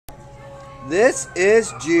This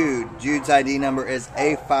is Jude. Jude's ID number is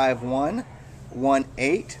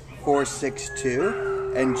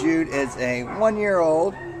A5118462. And Jude is a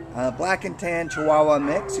 1-year-old black and tan Chihuahua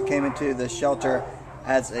mix who came into the shelter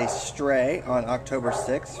as a stray on October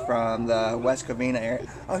 6th from the West Covina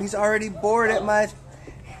area. Oh, he's already bored at my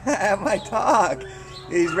talk.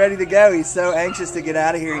 He's ready to go. He's so anxious to get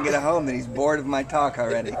out of here and get a home that he's bored of my talk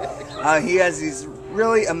already. He has these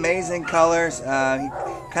really amazing colors. He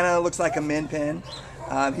kind of looks like a min pin.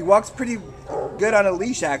 He walks pretty good on a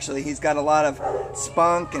leash, actually. He's got a lot of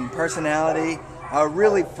spunk and personality. A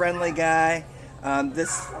really friendly guy.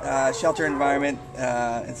 This shelter environment,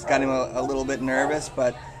 it's got him a little bit nervous,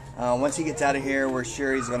 but once he gets out of here, we're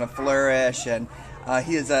sure he's going to flourish. And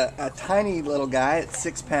he is a tiny little guy at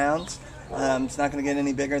 6 pounds. It's not going to get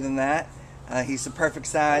any bigger than that. He's the perfect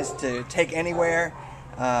size to take anywhere,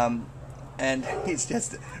 and he's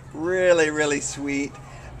just really, really sweet,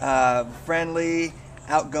 friendly,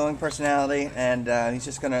 outgoing personality, and he's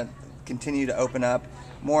just going to continue to open up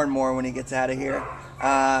more and more when he gets out of here.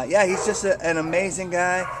 Yeah, he's just an amazing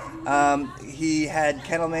guy. He had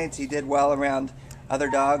kennel mates. He did well around other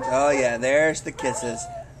dogs. Oh yeah, there's the kisses.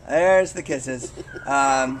 There's the kisses.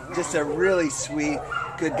 Just a really sweet,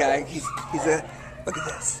 good guy. He's a, look at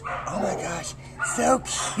this. Oh my gosh, so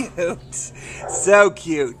cute. So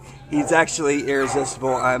cute. He's actually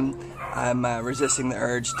irresistible. I'm resisting the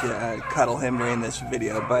urge to cuddle him during this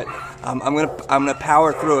video, but I'm gonna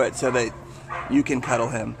power through it so that you can cuddle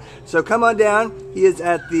him. So come on down. He is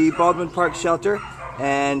at the Baldwin Park shelter,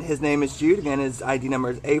 and his name is Jude. Again, his ID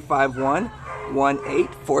number is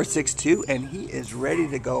A5118462, and he is ready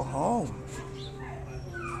to go home.